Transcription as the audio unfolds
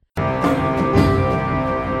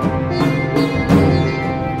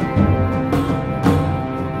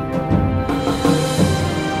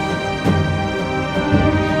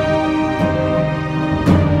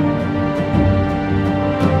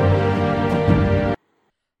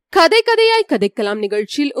கதை கதையாய் கதைக்கலாம்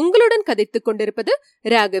நிகழ்ச்சியில் உங்களுடன் கதைத்துக் கொண்டிருப்பது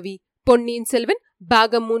ராகவி. பொன்னியின் செல்வன்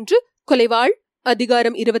பாகம் 3, கொலைவாள்,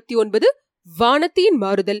 அதிகாரம் 29, வானத்தியின்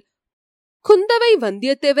மாறுதல். குந்தவை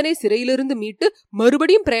வந்தியத்தேவனை சிறையிலிருந்து மீட்டு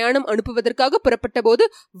மறுபடியும் பிரயாணம் அனுப்புவதற்காக புறப்பட்ட போது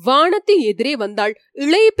வானத்தி எதிரே வந்தாள்.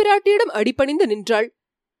 இளைய பிராட்டியிடம் அடிபணிந்து நின்றாள்.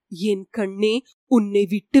 என் கண்ணே, உன்னை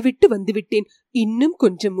விட்டு விட்டு வந்துவிட்டேன். இன்னும்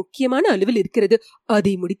கொஞ்சம் முக்கியமான அலுவல் இருக்கிறது,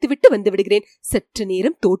 அதை முடித்துவிட்டு வந்து விடுகிறேன். சற்று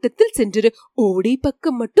நேரம் தோட்டத்தில் சென்று ஓடை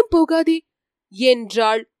பக்கம் மட்டும் போகாதே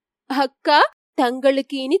என்றாள். அக்கா,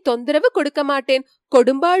 தங்களுக்கு இனி தொந்தரவு கொடுக்க மாட்டேன்.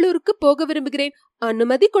 கொடும்பாளூருக்கு போக விரும்புகிறேன்,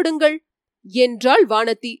 அனுமதி கொடுங்கள் என்றாள்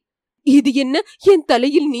வானதி. இது என்ன, என்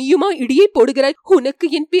தலையில் நீயுமா இடியை போடுகிறாய்? உனக்கு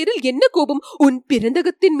என் பேரில் என்ன கோபம்? உன்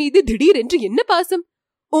பிறந்தகத்தின் மீது திடீரென்று என்ன பாசம்?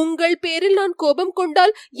 உங்கள் பேரில் நான் கோபம்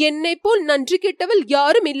கொண்டால் என்னை போல் நன்றி கெட்டவள்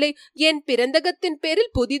யாரும் இல்லை. என் பிறந்தகத்தின்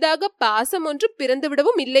பேரில் புதிதாக பாசம் ஒன்று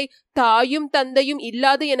பிறந்துவிடவும் இல்லை. தாயும் தந்தையும்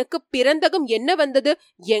இல்லாத எனக்கு பிறந்தகம் என்ன வந்தது?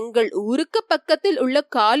 எங்கள் ஊருக்கு பக்கத்தில் உள்ள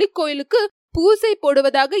காளி கோயிலுக்கு பூசை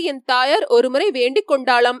போடுவதாக என் தாயார் ஒருமுறை வேண்டிக்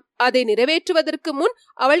கொண்டாளாம். அதை நிறைவேற்றுவதற்கு முன்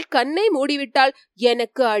அவள் கண்ணை மூடிவிட்டாள்.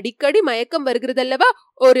 எனக்கு அடிக்கடி மயக்கம் வருகிறதல்லவா?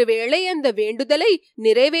 ஒருவேளை அந்த வேண்டுதலை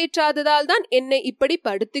நிறைவேற்றாததால் தான் என்னை இப்படி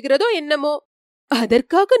படுத்துகிறதோ என்னமோ.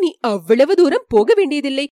 அதற்காக நீ அவ்வளவு தூரம் போக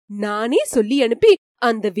வேண்டியதில்லை. நானே சொல்லி அனுப்பி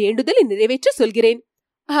அந்த வேண்டுதலை நிறைவேற்ற சொல்கிறேன்.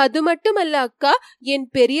 அது மட்டுமல்ல அக்கா, என்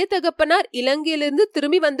பெரிய தகப்பனார் இலங்கையிலிருந்து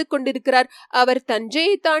திரும்பி வந்து கொண்டிருக்கிறார். அவர்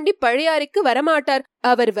தஞ்சையை தாண்டி பழையாறைக்கு வரமாட்டார்.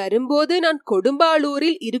 அவர் வரும்போது நான்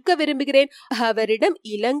கொடும்பாளூரில் இருக்க விரும்புகிறேன். அவரிடம்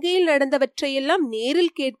இலங்கையில் நடந்தவற்றையெல்லாம்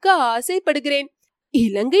நேரில் கேட்க ஆசைப்படுகிறேன்.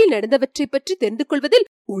 இலங்கையில் நடந்தவற்றை பற்றி தெரிந்து கொள்வதில்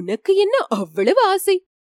உனக்கு என்ன அவ்வளவு ஆசை?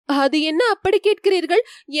 அது என்ன அப்படி கேட்கிறீர்கள்?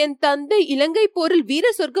 என் தந்தை இலங்கை போரில் வீர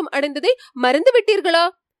சொர்க்கம் அடைந்ததை மறந்து விட்டீர்களா?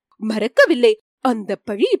 மறக்கவில்லை. அந்த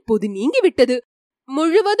பழி இப்போது நீங்கிவிட்டது.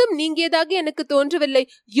 முழுவதும் நீங்கியதாக எனக்கு தோன்றவில்லை.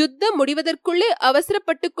 யுத்தம் முடிவதற்குள்ளே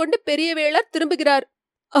அவசரப்பட்டு கொண்டு பெரிய வேளார் திரும்புகிறார்.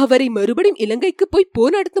 அவரை மறுபடியும் இலங்கைக்கு போய்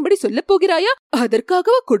போர் நடத்தும்படி சொல்ல போகிறாயா?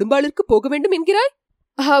 அதற்காகவா கொடும்பாளூருக்கு போக வேண்டும் என்கிறாய்?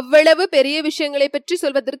 அவ்வளவு பெரிய விஷயங்களை பற்றி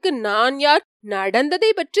சொல்வதற்கு நான் யார்?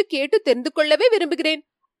 நடந்ததை பற்றி கேட்டு தெரிந்து கொள்ளவே விரும்புகிறேன்.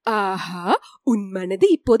 ஆஹா, உன் மனது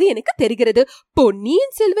இப்போது எனக்கு தெரிகிறது.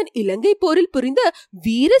 பொன்னியின் செல்வன் இலங்கை போரில் புரிந்த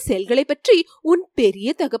வீர செயல்களை பற்றி உன்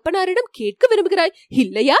பெரிய தகப்பனாரிடம் கேட்க விரும்புகிறாய்,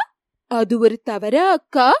 இல்லையா? அது ஒரு தவறா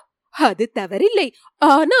அக்கா? அது தவறில்லை.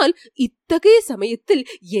 ஆனால் இத்தகைய சமயத்தில்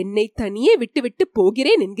என்னை தனியே விட்டுவிட்டு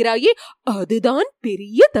போகிறேன் என்கிறாயே, அதுதான்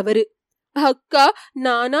பெரிய தவறு. அக்கா,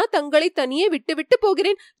 நானா தங்களை தனியே விட்டுவிட்டு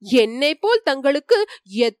போகிறேன்? என்னை போல் தங்களுக்கு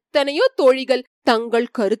எத்தனையோ தோழிகள்.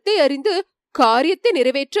 தங்கள் கருத்தை அறிந்து காரியத்தை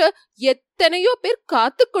நிறைவேற்ற எத்தனையோ பேர்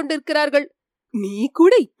காத்து கொண்டிருக்கிறார்கள். நீ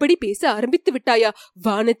கூட இப்படி பேச ஆரம்பித்து விட்டாயா?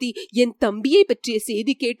 வானதி, என் தம்பியை பற்றிய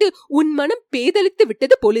செய்தி கேட்டு உன் மனம் பேதலித்து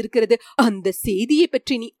விட்டது போலிருக்கிறது. அந்த செய்தியை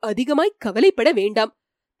பற்றி நீ அதிகமாய் கவலைப்பட வேண்டாம்.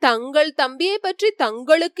 தங்கள் தம்பியை பற்றி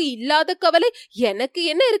தங்களுக்கு இல்லாத கவலை எனக்கு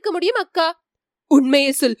என்ன இருக்க முடியும் அக்கா?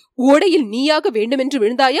 உண்மையை சொல். ஓடையில் நீயாக வேண்டுமென்று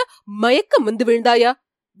விழுந்தாயா? மயக்கம் வந்து விழுந்தாயா?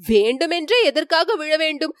 வேண்டுமென்றே எதற்காக விழ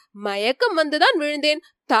வேண்டும்? மயக்கம் வந்துதான் விழுந்தேன்.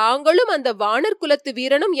 தாங்களும் அந்த வானர் குலத்து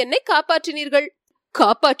வீரனும் என்னை காப்பாற்றினீர்கள்.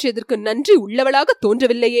 காப்பாற்றியதற்கு நன்றி உள்ளவளாக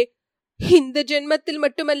தோன்றவில்லையே. இந்த ஜென்மத்தில்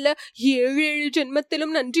மட்டுமல்ல, 7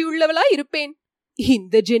 ஜென்மத்திலும் நன்றி உள்ளவளாய் இருப்பேன்.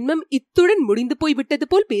 இந்த ஜென்மம் இத்துடன் முடிந்து போய் விட்டது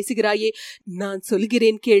போல் பேசுகிறாயே. நான்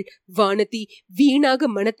சொல்கிறேன் கேள் வானதி, வீணாக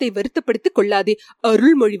மனத்தை வருத்தப்படுத்திக் கொள்ளாதே.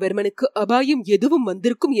 அருள்மொழிவர்மனுக்கு அபாயம் எதுவும்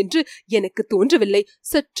வந்திருக்கும் என்று எனக்கு தோன்றவில்லை.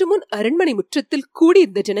 சற்று முன் அரண்மனை முற்றத்தில்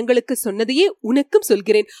கூடியிருந்த ஜனங்களுக்கு சொன்னதையே உனக்கும்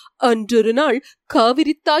சொல்கிறேன். அன்றொரு நாள்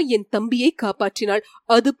காவிரித்தாய் என் தம்பியை காப்பாற்றினாள்.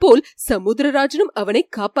 அதுபோல் சமுத்திரராஜனும் அவனை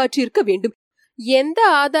காப்பாற்றியிருக்க வேண்டும். எந்த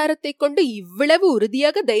ஆதாரத்தை கொண்டு இவ்வளவு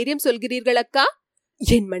உறுதியாக தைரியம் சொல்கிறீர்கள் அக்கா?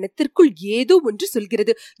 என் மனத்திற்குள் ஏதோ ஒன்று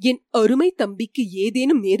சொல்கிறது. என் அருமை தம்பிக்கு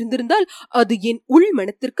ஏதேனும் நேர்ந்திருந்தால் அது என் உள்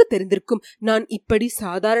மனத்திற்கு தெரிந்திருக்கும். நான் இப்படி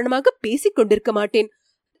சாதாரணமாக பேசிக் கொண்டிருக்க மாட்டேன்.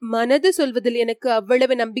 மனது சொல்வதில் எனக்கு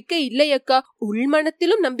அவ்வளவு நம்பிக்கை இல்லை அக்கா.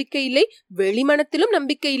 உள்மனத்திலும் நம்பிக்கை இல்லை, வெளிமனத்திலும்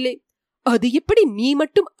நம்பிக்கை இல்லை. அது எப்படி நீ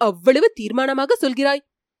மட்டும் அவ்வளவு தீர்மானமாக சொல்கிறாய்?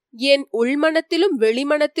 என் உள்மனத்திலும்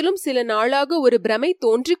வெளிமனத்திலும் சில நாளாக ஒரு பிரமை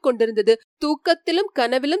தோன்றிக் கொண்டிருந்தது. தூக்கத்திலும்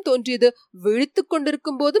கனவிலும் தோன்றியது. விழித்துக்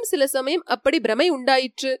கொண்டிருக்கும் போதும் சில சமயம் அப்படி பிரமை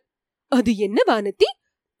உண்டாயிற்று. அது என்ன வானதி?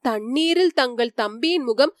 தண்ணீரில் தங்கள் தம்பியின்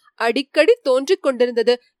முகம் அடிக்கடி தோன்றிக்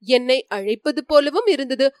கொண்டிருந்தது. என்னை அழைப்பது போலவும்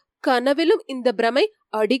இருந்தது. கனவிலும் இந்த பிரமை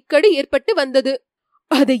அடிக்கடி ஏற்பட்டு வந்தது.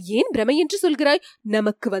 அதை ஏன் பிரமை என்று சொல்கிறாய்?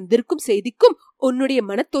 நமக்கு வந்திருக்கும் செய்திக்கும் உன்னுடைய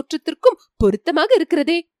மனத்தோற்றத்திற்கும் பொருத்தமாக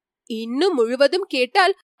இருக்கிறதே. இன்னும் முழுவதும்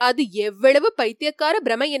கேட்டால் அது எவ்வளவு பைத்தியக்கார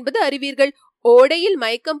பிரமை என்பது அறிவீர்கள். ஓடையில்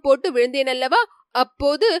மயக்கம் போட்டு விழுந்தேன் அல்லவா?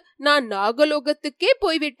 அப்போது நான் நாகலோகத்துக்கே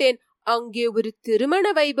போய்விட்டேன். அங்கே ஒரு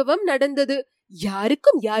திருமண வைபவம் நடந்தது.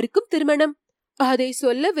 யாருக்கும் திருமணம்? அதை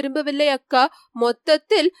சொல்ல விரும்பவில்லை அக்கா.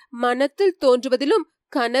 மொத்தத்தில் மனத்தில் தோன்றுவதிலும்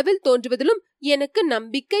கனவில் தோன்றுவதிலும் எனக்கு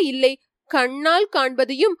நம்பிக்கை இல்லை. கண்ணால்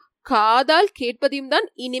காண்பதையும் காதால் கேட்பதையும் தான்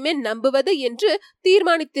இனிமே நம்புவது என்று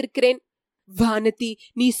தீர்மானித்திருக்கிறேன். வானதி,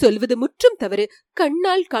 நீ சொல்வது முற்றும் தவறு.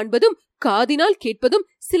 கண்ணால் காண்பதும் காதினால் கேட்பதும்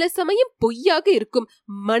சில சமயம் பொய்யாக இருக்கும்.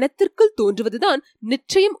 மனத்திற்குள் தோன்றுவதுதான்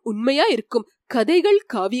நிச்சயம் உண்மையா இருக்கும். கதைகள்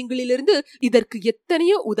காவியங்களிலிருந்து இதற்கு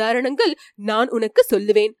எத்தனையோ உதாரணங்கள் நான் உனக்கு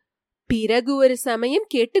சொல்லுவேன். பிறகு ஒரு சமயம்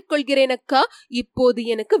கேட்டுக்கொள்கிறேன் அக்கா. இப்போது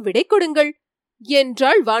எனக்கு விடை கொடுங்கள்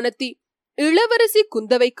என்றாள் வானதி. இளவரசி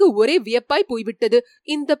குந்தவைக்கு ஒரே வியப்பாய் போய்விட்டது.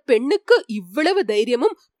 இந்த பெண்ணுக்கு இவ்வளவு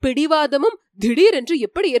தைரியமும் பிடிவாதமும் திடீரென்று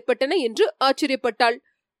எப்படி ஏற்பட்டன என்று ஆச்சரியப்பட்டாள்.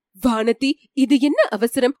 வானதி, இது என்ன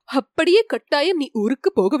அவசரம்? அப்படியே கட்டாயம் நீ ஊருக்கு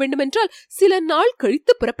போக வேண்டுமென்றால் சில நாள்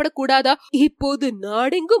கழித்து புறப்படக்கூடாதா? இப்போது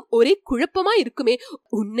நாடெங்கும் ஒரே குழப்பமா இருக்குமே.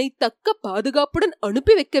 உன்னை தக்க பாதுகாப்புடன்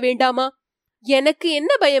அனுப்பி வைக்க வேண்டாமா? எனக்கு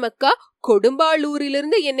என்ன பயம் அக்கா?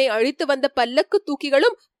 கொடும்பாளூரிலிருந்து என்னை அழைத்து வந்த பல்லக்கு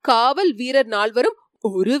தூக்கிகளும் காவல் வீரர் 4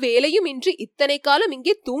 ஒரு வேலையும் இன்றி இத்தனை காலம்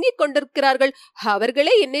இங்கே தூங்கிக் கொண்டிருக்கிறார்கள்.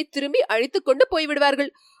 அவர்களே என்னை திரும்பி அழைத்து கொண்டு போய்விடுவார்கள்.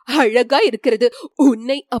 அழகா இருக்கிறது.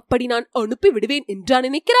 உன்னை அப்படி நான் அனுப்பி விடுவேன் என்றா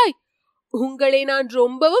நினைக்கிறாய்? உங்களை நான்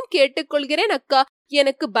ரொம்பவும் கேட்டுக்கொள்கிறேன் அக்கா.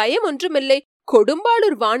 எனக்கு பயம் ஒன்றுமில்லை.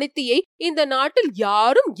 கொடும்பாளூர் வானதியை இந்த நாட்டில்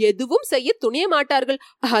யாரும் எதுவும் செய்ய துணிய மாட்டார்கள்.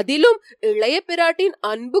 அதிலும் இளைய பிராட்டின்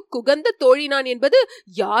அன்பு குகந்த தோழி நான் என்பது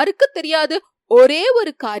யாருக்கு தெரியாது? ஒரே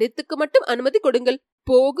ஒரு காரியத்துக்கு மட்டும் அனுமதி கொடுங்கள்.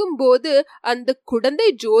 போகும்போது அந்த குடந்தை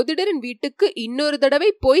ஜோதிடரின் வீட்டுக்கு இன்னொரு தடவை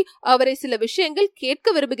போய் அவரை சில விஷயங்கள்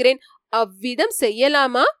கேட்க விரும்புகிறேன். அவ்விதம்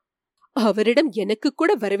செய்யலாமா? அவரிடம் எனக்கு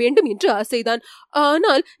கூட வரவேண்டும் என்று ஆசைதான்.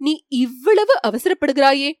 ஆனால் நீ இவ்வளவு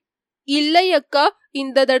அவசரப்படுகிறாயே. இல்லை அக்கா,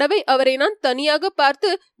 இந்த தடவை அவரை நான் தனியாக பார்த்து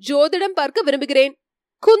ஜோதிடம் பார்க்க விரும்புகிறேன்.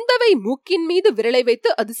 குந்தவை மூக்கின் மீது விரலை வைத்து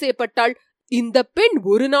அதிசயப்பட்டாள். இந்த பெண்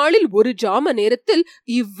ஒரு நாளில் ஒரு ஜாம நேரத்தில்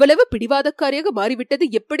இவ்வளவு பிடிவாதக்காரியாக மாறிவிட்டது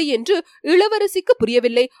எப்படி என்று இளவரசிக்கு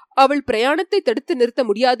புரியவில்லை. அவள் பிரயாணத்தை தடுத்து நிறுத்த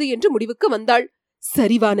முடியாது என்று முடிவுக்கு வந்தாள்.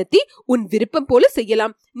 சரி வானதி, உன் விருப்பம் போல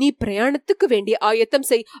செய்யலாம். நீ பிரயாணத்துக்கு வேண்டிய ஆயத்தம்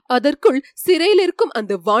செய். அதற்குள் சிறையில் இருக்கும்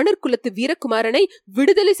அந்த வானர் குலத்து வீரகுமாரனை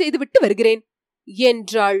விடுதலை செய்துவிட்டு வருகிறேன்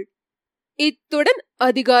என்றாள். இத்துடன்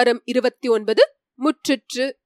அதிகாரம் 29 முற்றிற்று.